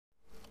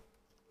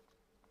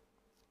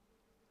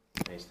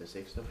is the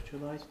 6th of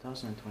July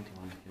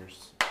 2021. Here's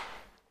setting.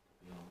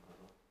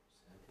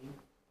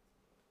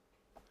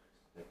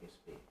 Spec is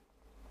B.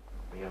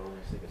 We have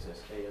only stickers A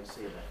and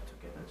C left to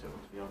get into it.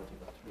 We already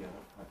got 3 out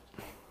of 5.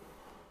 There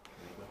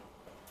we go.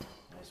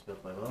 It's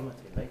built by Valmet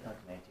in late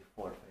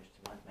 1984, finished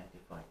in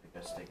 1995,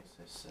 because stickers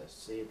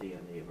C, D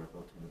and E were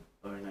built in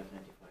early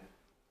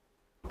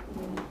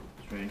 1995.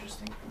 It's very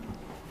interesting.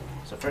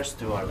 So first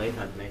 2 are late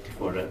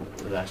 1984,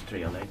 the last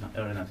 3 are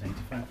early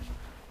 1985.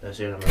 The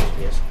serial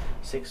number is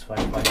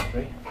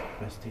 6553,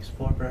 capacity is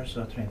 4 pairs,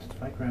 so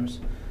 305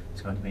 grams.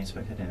 It's going to be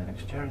inspected in the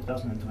next year,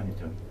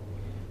 2022.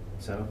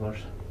 7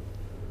 floors.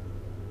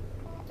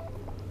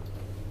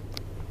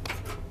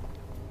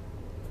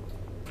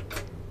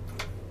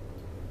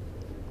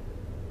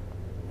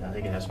 I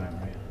think it has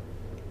memory.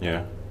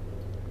 Yeah.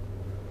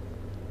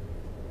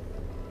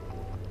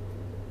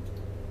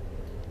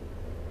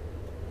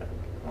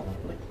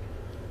 Probably.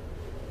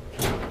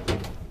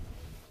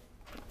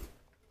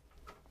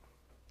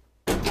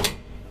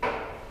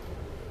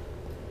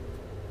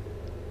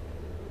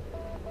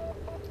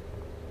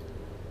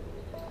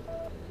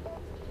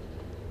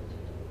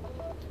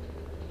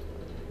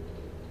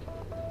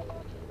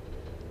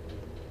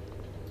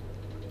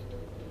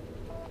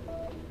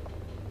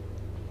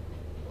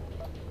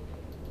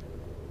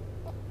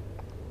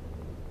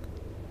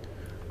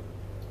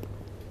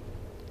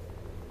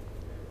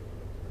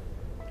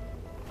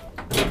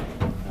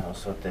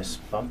 Also, this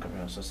bunker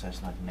also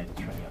says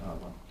 1983.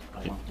 I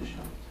want to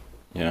show it.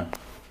 Yeah.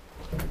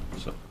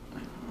 So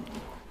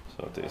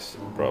this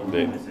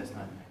probably. It says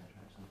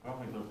 1983. So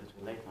probably built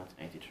between late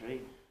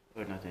 1983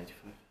 or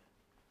 1985.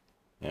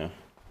 Yeah.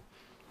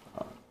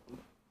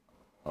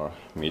 Or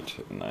mid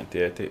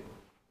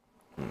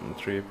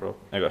 1983,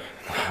 probably.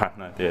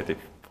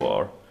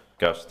 1984.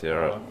 Because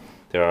there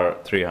are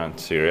 300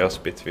 serials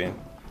between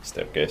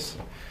staircase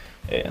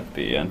A and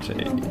B and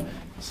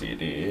C,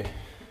 D, E.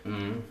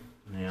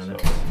 Yeah, So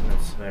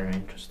that's very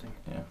interesting.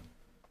 Yeah.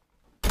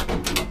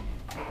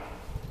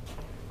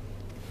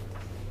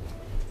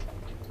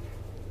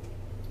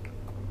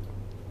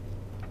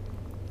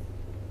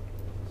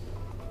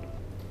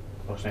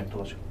 Was it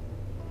tulossa?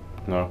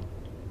 No.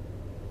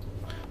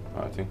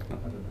 I think not.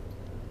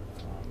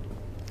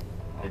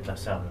 It does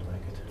sound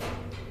like it.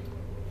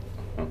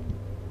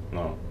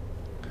 No.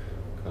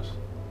 Because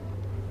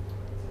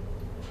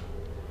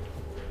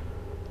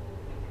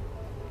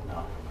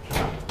No.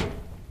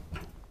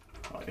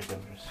 Oh, it's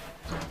interesting.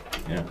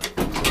 yeah.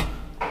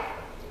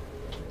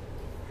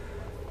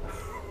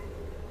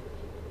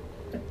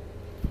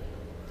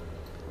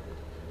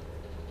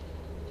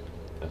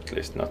 At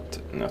least not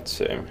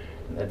same.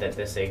 The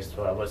 6th,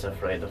 I was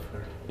afraid of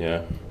her.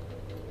 Yeah.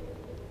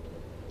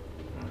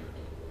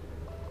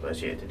 But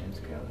she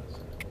didn't care. So.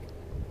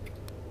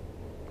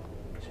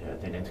 She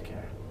didn't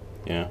care.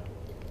 Yeah.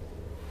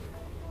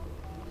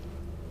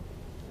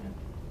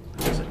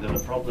 The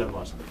problem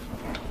was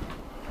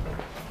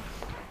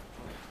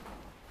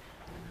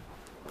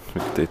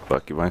Nyt teit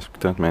pakki vain,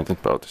 kun meidän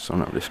pautis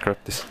on, oli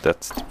scrap this,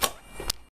 that's